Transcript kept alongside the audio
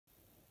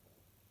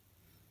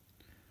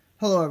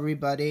Hello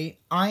everybody,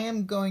 I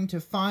am going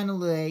to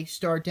finally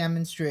start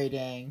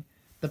demonstrating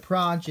the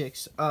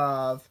projects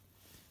of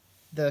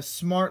the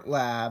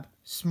SmartLab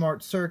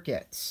Smart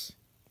Circuits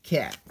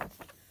kit.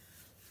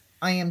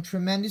 I am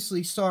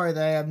tremendously sorry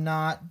that I have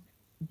not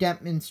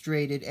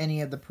demonstrated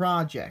any of the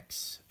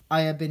projects.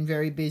 I have been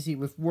very busy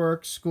with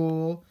work,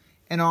 school,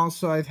 and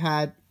also I've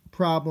had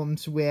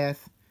problems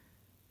with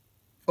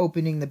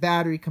opening the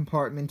battery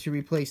compartment to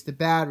replace the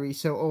battery,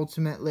 so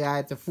ultimately I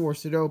had to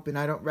force it open.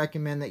 I don't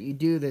recommend that you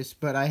do this,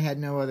 but I had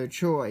no other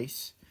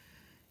choice.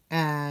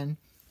 And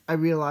I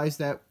realized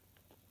that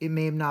it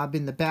may have not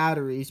been the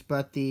batteries,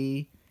 but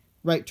the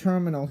right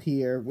terminal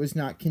here was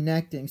not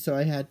connecting, so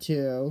I had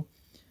to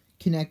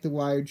connect the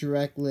wire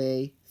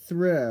directly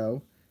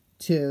through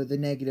to the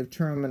negative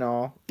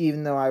terminal,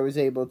 even though I was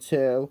able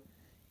to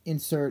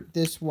insert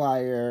this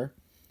wire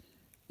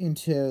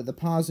into the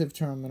positive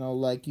terminal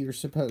like you're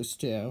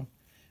supposed to.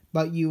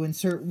 But you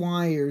insert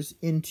wires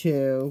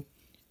into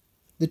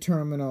the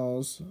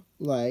terminals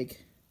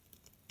like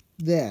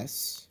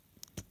this.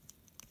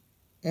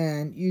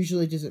 And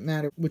usually it doesn't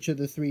matter which of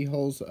the three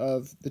holes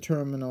of the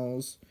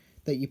terminals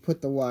that you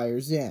put the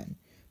wires in.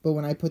 But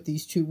when I put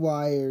these two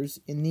wires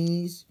in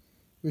these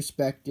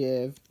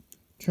respective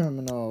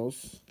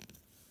terminals,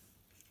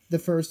 the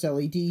first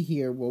LED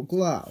here will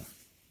glow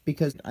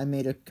because I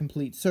made a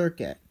complete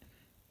circuit.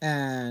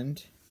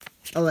 And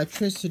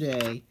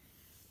electricity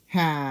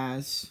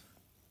has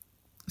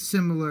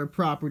similar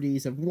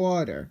properties of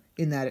water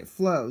in that it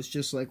flows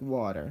just like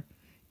water.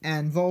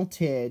 And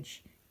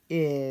voltage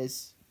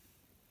is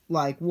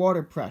like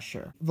water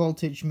pressure.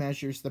 Voltage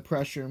measures the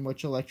pressure in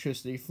which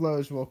electricity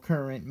flows, while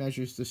current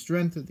measures the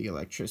strength of the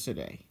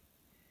electricity.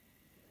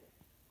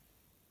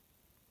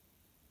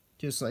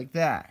 Just like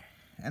that.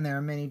 And there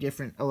are many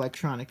different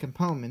electronic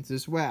components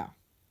as well.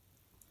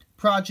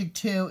 Project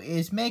 2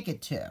 is Make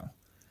It 2.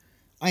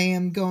 I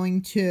am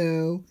going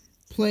to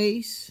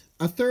place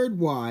a third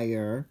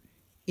wire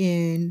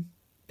in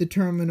the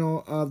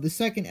terminal of the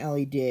second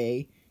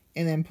LED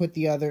and then put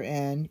the other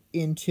end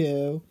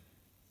into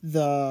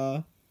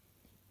the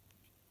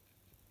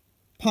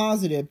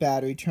positive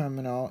battery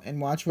terminal and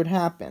watch what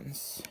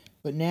happens.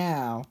 But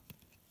now,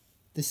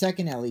 the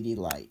second LED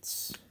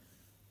lights.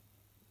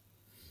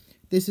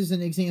 This is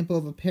an example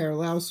of a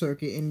parallel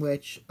circuit in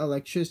which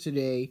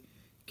electricity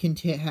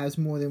has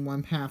more than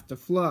one path to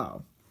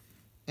flow.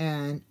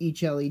 And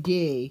each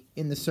LED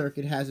in the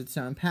circuit has its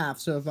own path.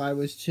 So if I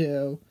was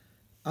to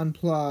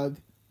unplug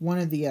one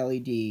of the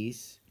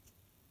LEDs,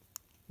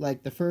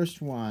 like the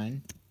first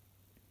one,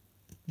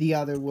 the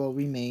other will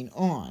remain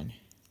on.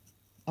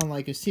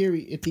 Unlike a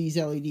series, if these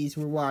LEDs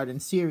were wired in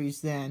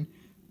series, then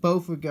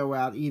both would go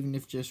out even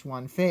if just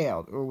one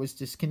failed or was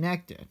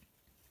disconnected.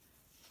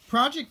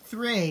 Project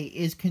 3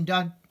 is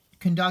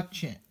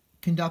Conductance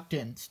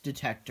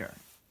Detector.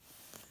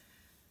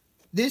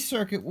 This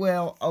circuit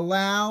will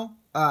allow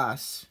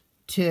us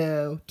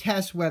to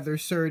test whether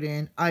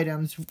certain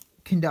items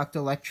conduct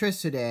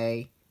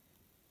electricity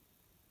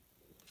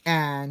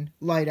and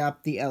light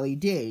up the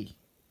LED.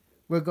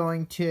 We're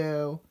going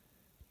to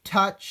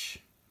touch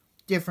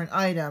different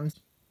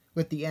items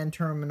with the end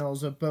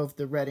terminals of both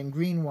the red and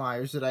green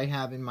wires that I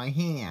have in my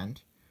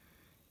hand.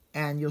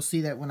 And you'll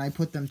see that when I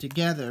put them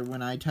together,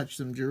 when I touch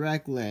them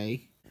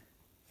directly,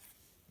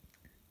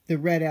 the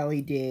red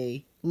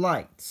LED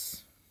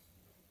lights.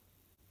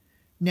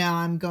 Now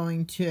I'm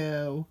going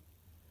to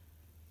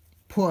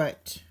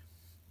put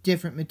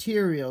different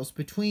materials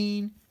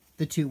between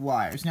the two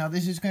wires. Now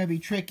this is going to be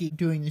tricky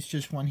doing this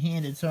just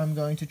one-handed, so I'm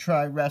going to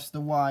try rest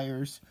the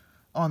wires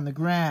on the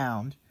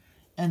ground.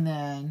 And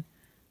then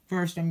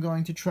first I'm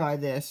going to try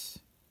this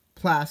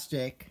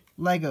plastic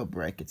Lego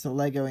brick. It's a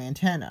Lego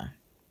antenna.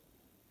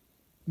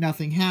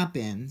 Nothing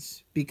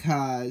happens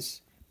because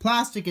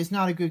plastic is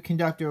not a good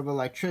conductor of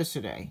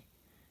electricity.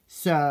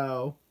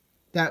 So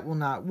that will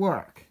not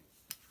work.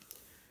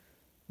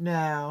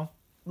 Now,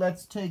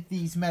 let's take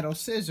these metal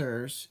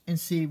scissors and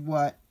see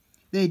what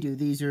they do.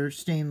 These are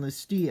stainless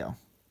steel.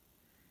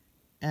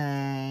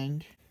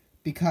 And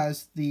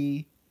because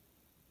the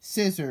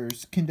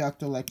scissors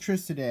conduct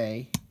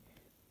electricity,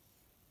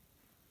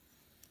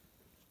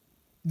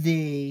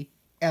 the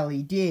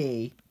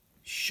LED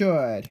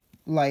should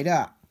light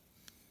up.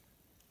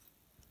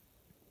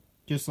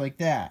 Just like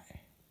that.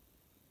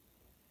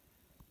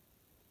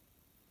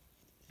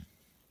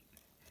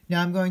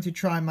 Now I'm going to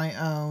try my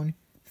own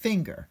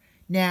finger.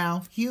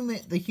 Now,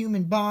 the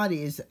human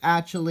body is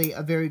actually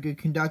a very good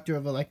conductor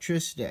of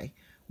electricity.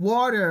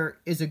 Water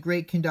is a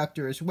great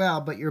conductor as well,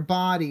 but your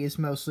body is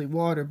mostly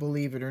water,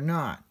 believe it or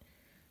not.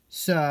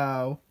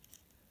 So,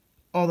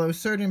 although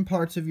certain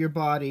parts of your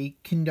body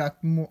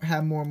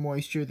have more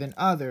moisture than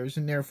others,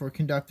 and therefore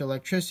conduct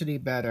electricity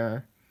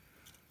better,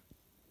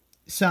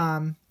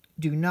 some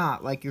do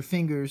not. Like your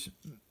fingers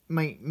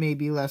may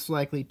be less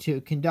likely to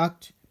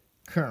conduct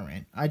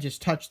current. I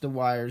just touched the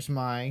wires.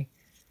 My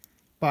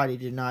body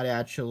did not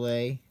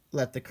actually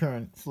let the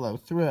current flow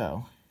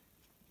through.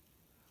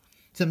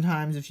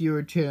 Sometimes if you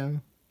were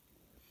to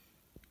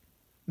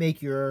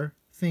make your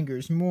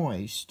fingers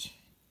moist,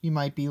 you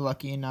might be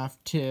lucky enough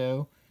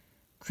to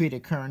create a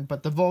current,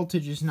 but the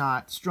voltage is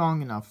not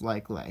strong enough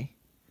likely,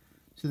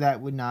 so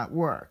that would not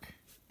work.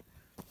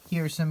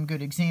 Here are some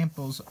good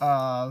examples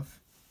of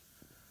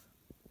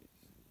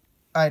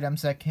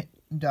items that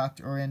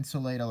conduct or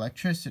insulate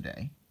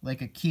electricity.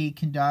 Like a key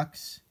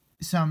conducts,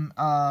 some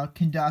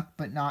conduct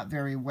but not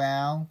very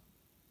well,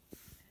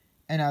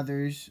 and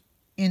others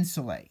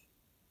insulate.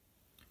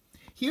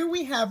 Here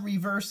we have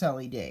reverse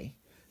LED.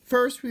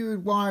 First we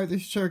would wire the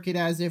circuit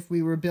as if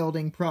we were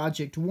building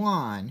project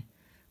 1,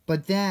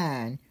 but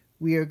then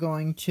we are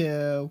going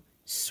to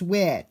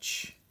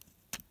switch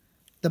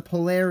the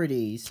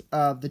polarities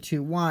of the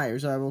two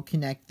wires. I will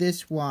connect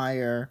this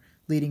wire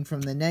leading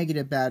from the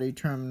negative battery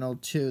terminal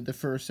to the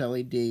first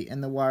LED,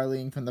 and the wire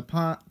leading from the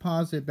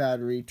positive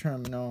battery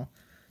terminal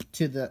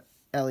to the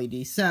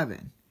LED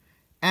 7.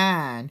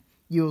 And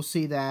you'll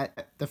see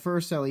that the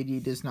first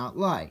LED does not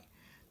light.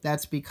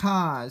 That's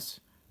because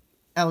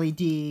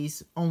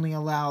LEDs only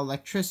allow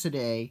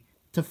electricity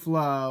to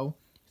flow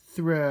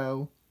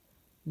through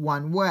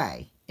one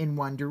way, in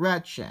one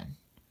direction.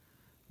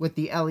 With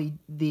the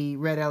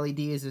red LED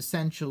is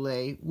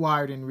essentially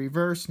wired in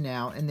reverse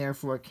now, and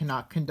therefore it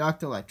cannot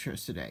conduct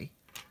electricity.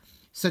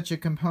 Such a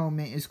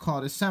component is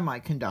called a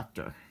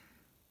semiconductor.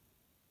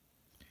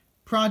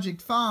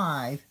 Project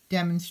 5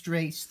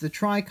 demonstrates the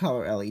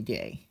tricolor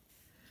LED.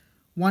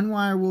 One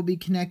wire will be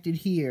connected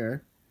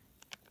here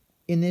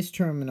in this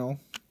terminal,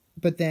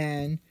 but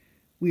then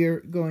we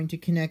are going to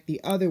connect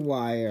the other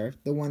wire,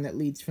 the one that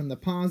leads from the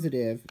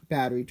positive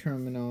battery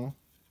terminal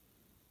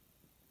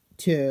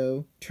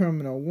to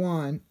terminal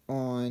 1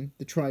 on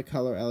the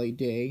tricolor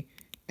LED,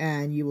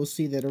 and you will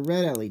see that a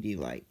red LED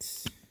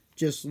lights,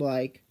 just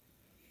like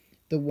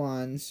the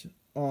ones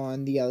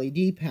on the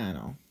LED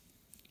panel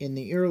in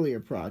the earlier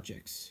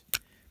projects.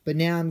 But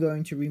now I'm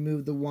going to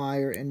remove the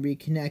wire and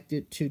reconnect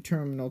it to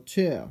terminal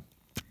 2.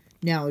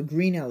 Now a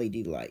green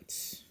LED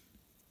lights.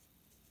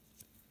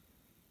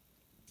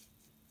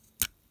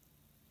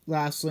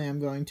 Lastly, I'm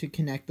going to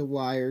connect the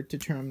wire to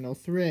terminal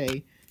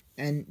 3,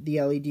 and the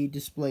LED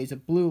displays a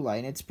blue light,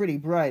 and it's pretty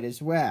bright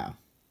as well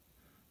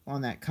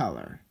on that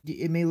color.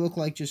 It may look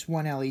like just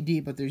one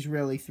LED, but there's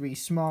really 3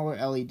 smaller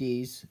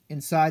LEDs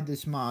inside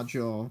this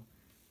module,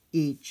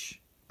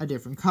 each a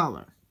different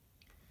color.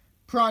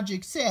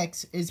 Project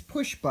 6 is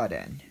push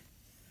button.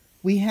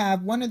 We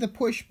have one of the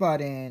push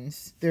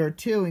buttons, there are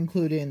 2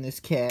 included in this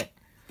kit,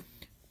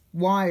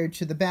 wired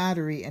to the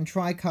battery and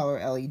tricolor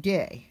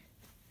LED.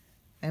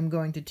 I'm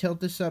going to tilt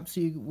this up so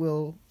you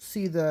will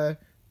see the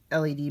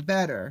LED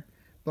better,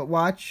 but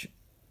watch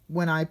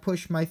when I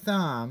push my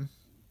thumb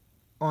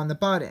on the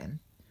button,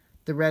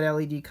 the red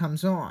LED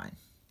comes on.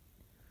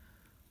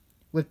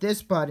 With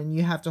this button,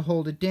 you have to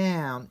hold it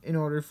down in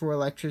order for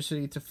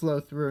electricity to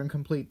flow through and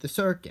complete the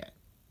circuit.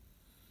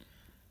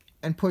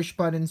 And push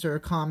buttons are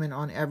common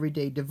on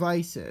everyday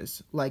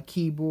devices like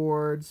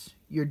keyboards,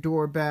 your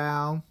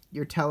doorbell,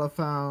 your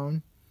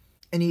telephone,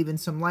 and even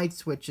some light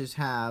switches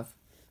have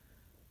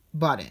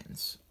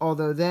buttons,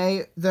 although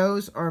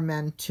those are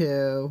meant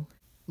to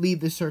leave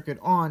the circuit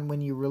on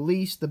when you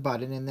release the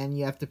button, and then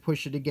you have to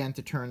push it again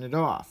to turn it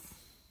off.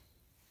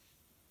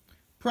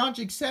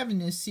 Project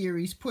 7 is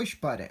series push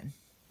button.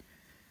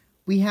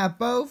 We have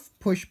both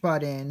push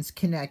buttons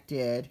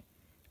connected,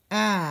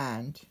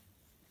 and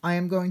I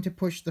am going to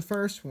push the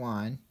first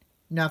one,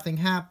 nothing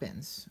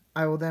happens.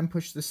 I will then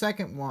push the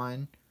second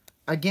one,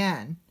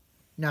 again,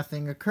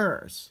 nothing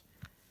occurs.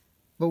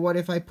 But what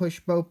if I push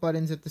both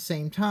buttons at the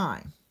same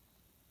time?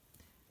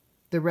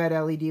 The red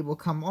LED will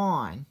come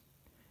on,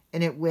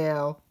 and it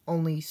will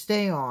only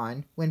stay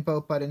on when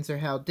both buttons are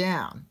held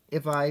down.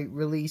 If I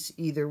release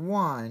either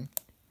one,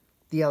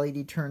 the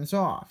LED turns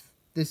off.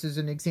 This is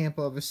an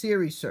example of a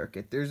series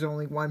circuit. There's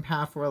only one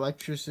path for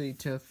electricity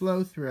to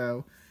flow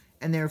through,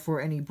 and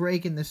therefore any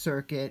break in the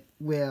circuit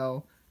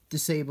will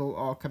disable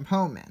all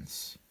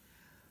components.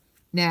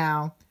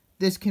 Now,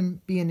 this can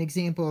be an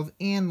example of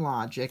AND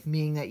logic,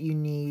 meaning that you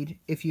need,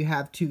 if you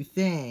have 2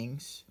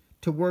 things,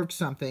 to work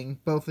something,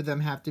 both of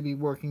them have to be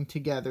working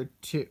together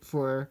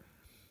for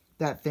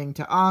that thing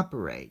to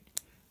operate.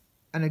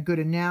 And a good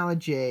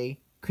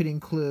analogy could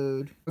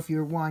include if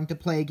you're wanting to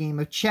play a game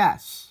of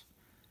chess.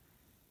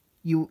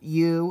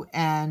 You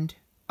and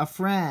a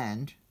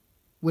friend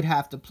would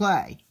have to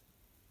play.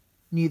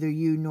 Neither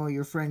you nor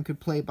your friend could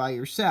play by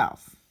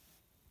yourself.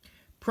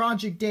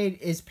 Project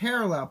 8 is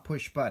parallel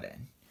push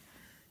button.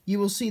 You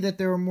will see that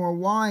there are more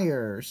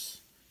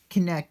wires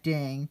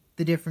connecting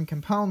the different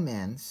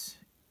components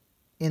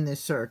in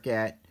this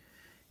circuit,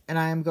 and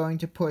I am going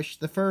to push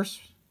the first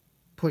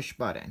push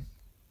button.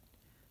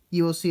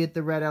 You will see that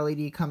the red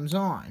LED comes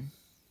on.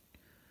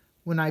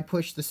 When I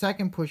push the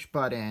second push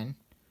button,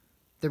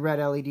 the red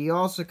LED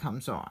also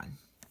comes on.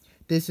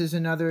 This is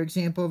another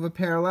example of a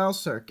parallel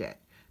circuit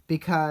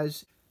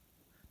because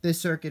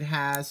this circuit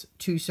has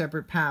 2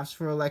 separate paths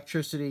for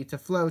electricity to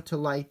flow to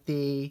light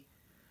the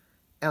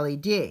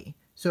LED.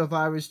 So if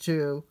I was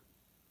to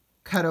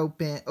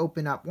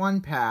open up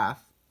one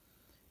path,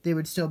 there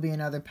would still be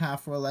another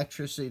path for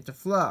electricity to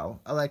flow.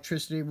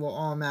 Electricity will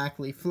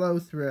automatically flow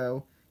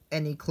through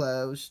any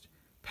closed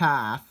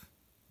path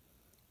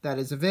that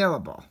is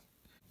available.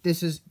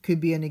 This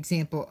could be an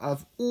example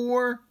of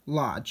OR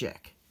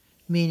logic,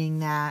 meaning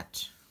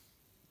that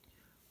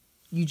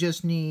you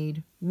just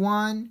need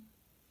one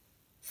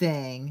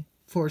thing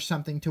for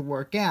something to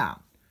work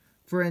out.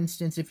 For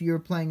instance, if you're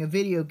playing a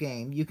video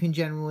game, you can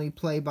generally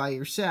play by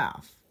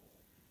yourself.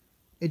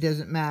 It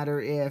doesn't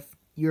matter if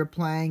you're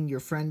playing, your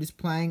friend is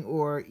playing,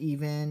 or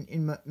even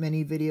in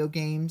many video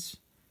games,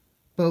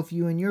 both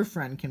you and your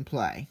friend can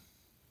play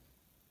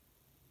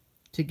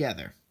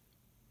together.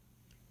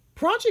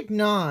 Project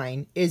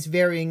 9 is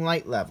varying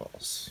light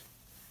levels.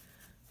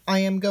 I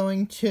am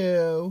going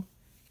to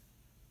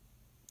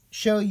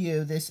show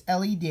you this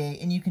LED,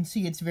 and you can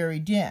see it's very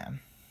dim.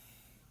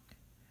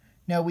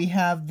 Now we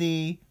have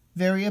the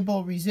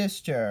variable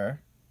resistor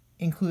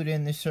included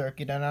in the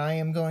circuit, and I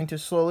am going to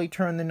slowly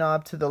turn the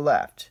knob to the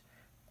left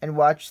and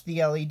watch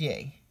the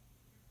LED.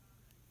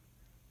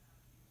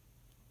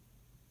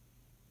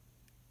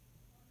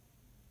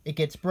 It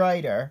gets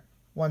brighter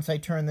once I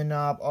turn the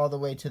knob all the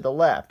way to the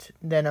left.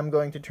 Then I'm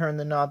going to turn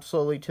the knob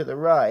slowly to the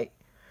right,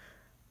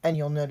 and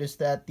you'll notice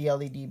that the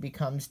LED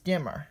becomes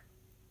dimmer.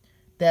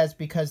 That's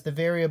because the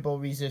variable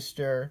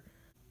resistor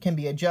can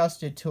be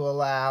adjusted to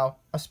allow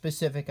a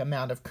specific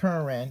amount of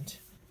current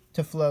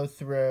to flow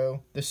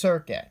through the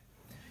circuit.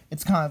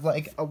 It's kind of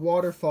like a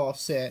water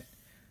faucet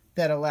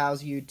that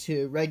allows you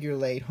to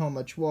regulate how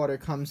much water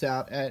comes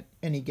out at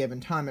any given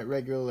time. It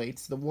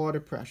regulates the water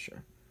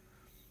pressure.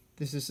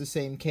 This is the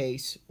same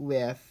case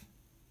with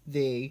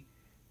the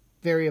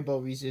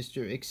variable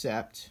resistor,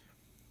 except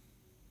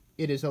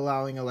it is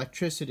allowing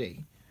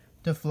electricity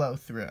to flow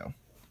through.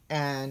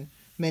 And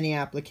many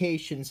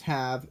applications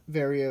have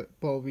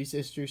variable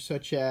resistors,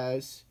 such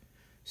as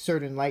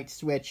certain light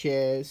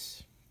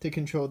switches to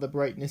control the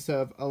brightness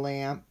of a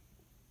lamp,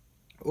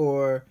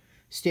 or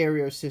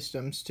stereo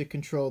systems to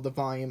control the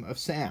volume of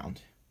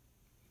sound.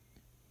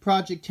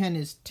 Project 10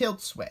 is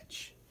tilt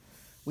switch.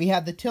 We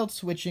have the tilt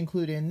switch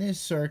included in this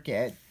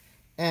circuit,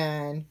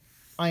 and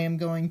I am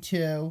going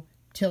to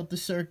tilt the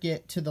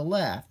circuit to the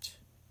left,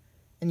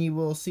 and you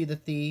will see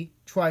that the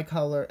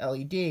tricolor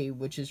LED,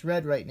 which is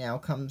red right now,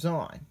 comes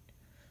on.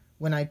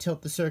 When I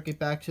tilt the circuit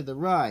back to the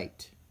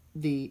right,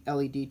 the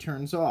LED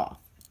turns off.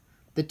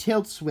 The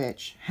tilt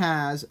switch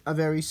has a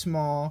very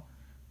small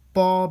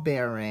ball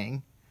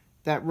bearing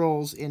that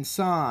rolls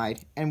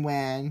inside, and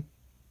when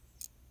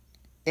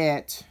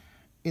it,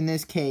 in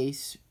this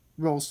case,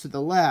 rolls to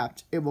the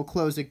left, it will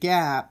close a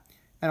gap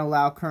and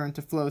allow current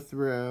to flow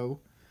through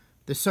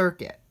the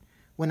circuit.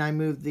 When I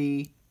move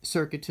the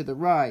circuit to the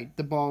right,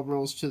 the ball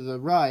rolls to the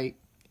right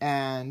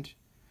and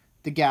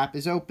the gap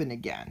is open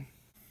again.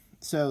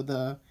 So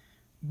the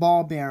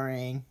ball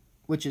bearing,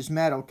 which is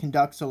metal,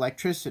 conducts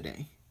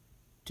electricity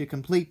to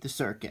complete the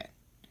circuit.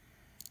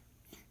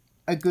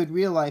 A good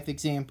real-life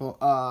example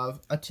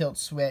of a tilt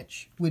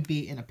switch would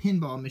be in a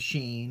pinball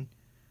machine,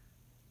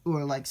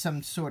 or like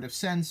some sort of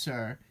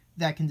sensor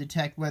that can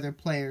detect whether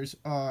players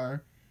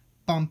are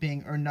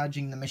bumping or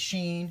nudging the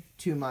machine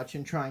too much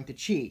and trying to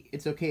cheat.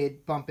 It's okay to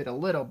bump it a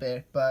little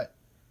bit, but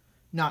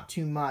not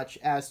too much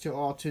as to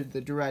alter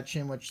the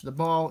direction which the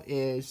ball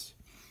is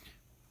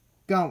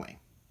going.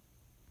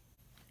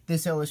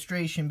 This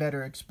illustration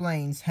better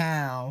explains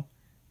how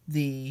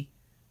the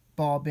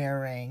ball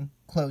bearing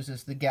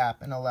closes the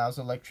gap and allows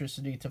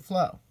electricity to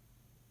flow.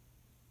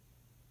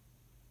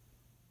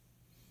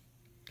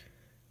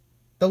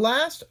 The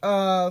last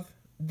of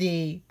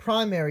the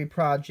primary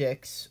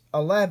projects,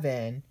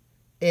 11,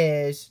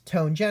 is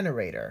tone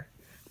generator.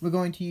 We're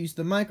going to use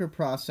the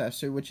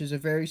microprocessor, which is a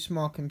very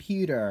small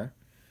computer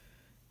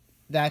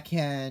that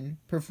can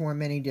perform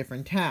many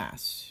different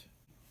tasks.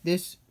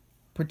 This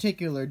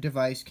particular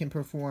device can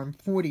perform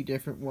 40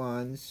 different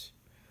ones,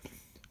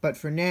 but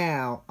for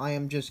now I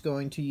am just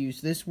going to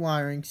use this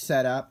wiring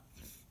setup,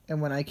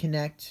 and when I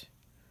connect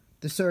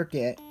the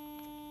circuit,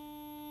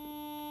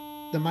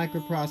 the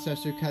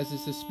microprocessor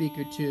causes the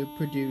speaker to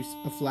produce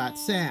a flat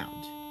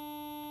sound.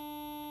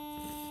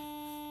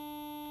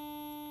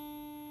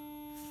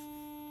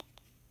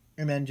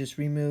 And then just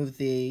remove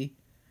the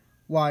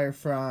wire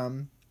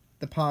from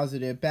the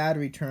positive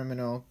battery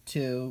terminal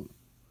to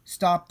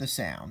stop the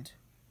sound.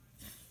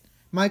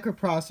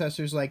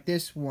 Microprocessors like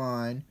this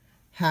one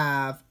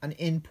have an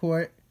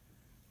input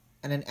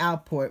and an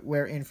output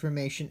where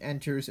information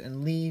enters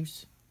and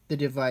leaves the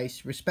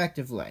device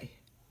respectively,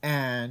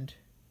 and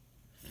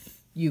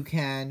you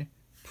can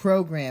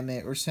program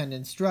it or send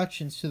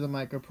instructions to the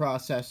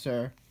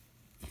microprocessor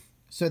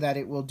so that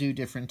it will do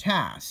different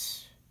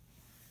tasks.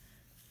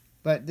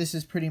 But this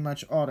is pretty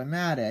much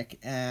automatic,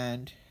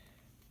 and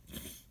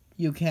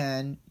you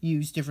can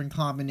use different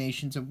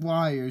combinations of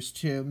wires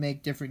to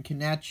make different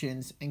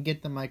connections and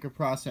get the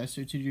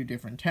microprocessor to do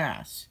different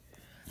tasks.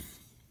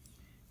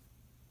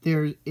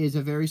 There is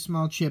a very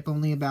small chip,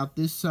 only about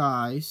this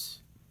size,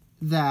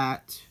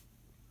 that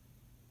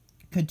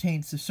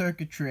contains the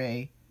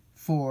circuitry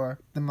for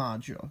the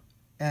module.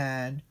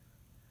 And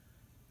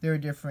there are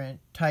different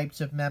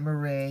types of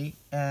memory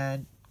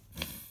and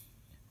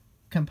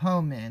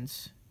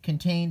components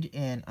contained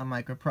in a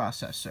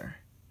microprocessor.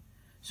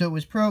 So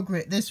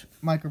this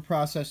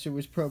microprocessor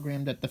was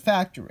programmed at the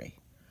factory.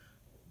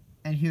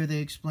 And here they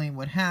explain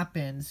what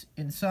happens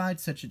inside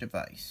such a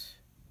device.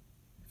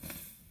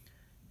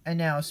 And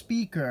now a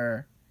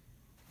speaker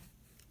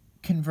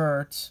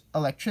converts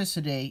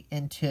electricity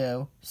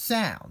into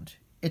sound.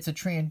 It's a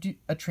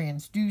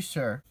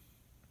transducer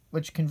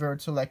which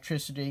converts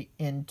electricity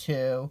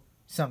into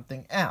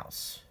something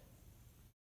else.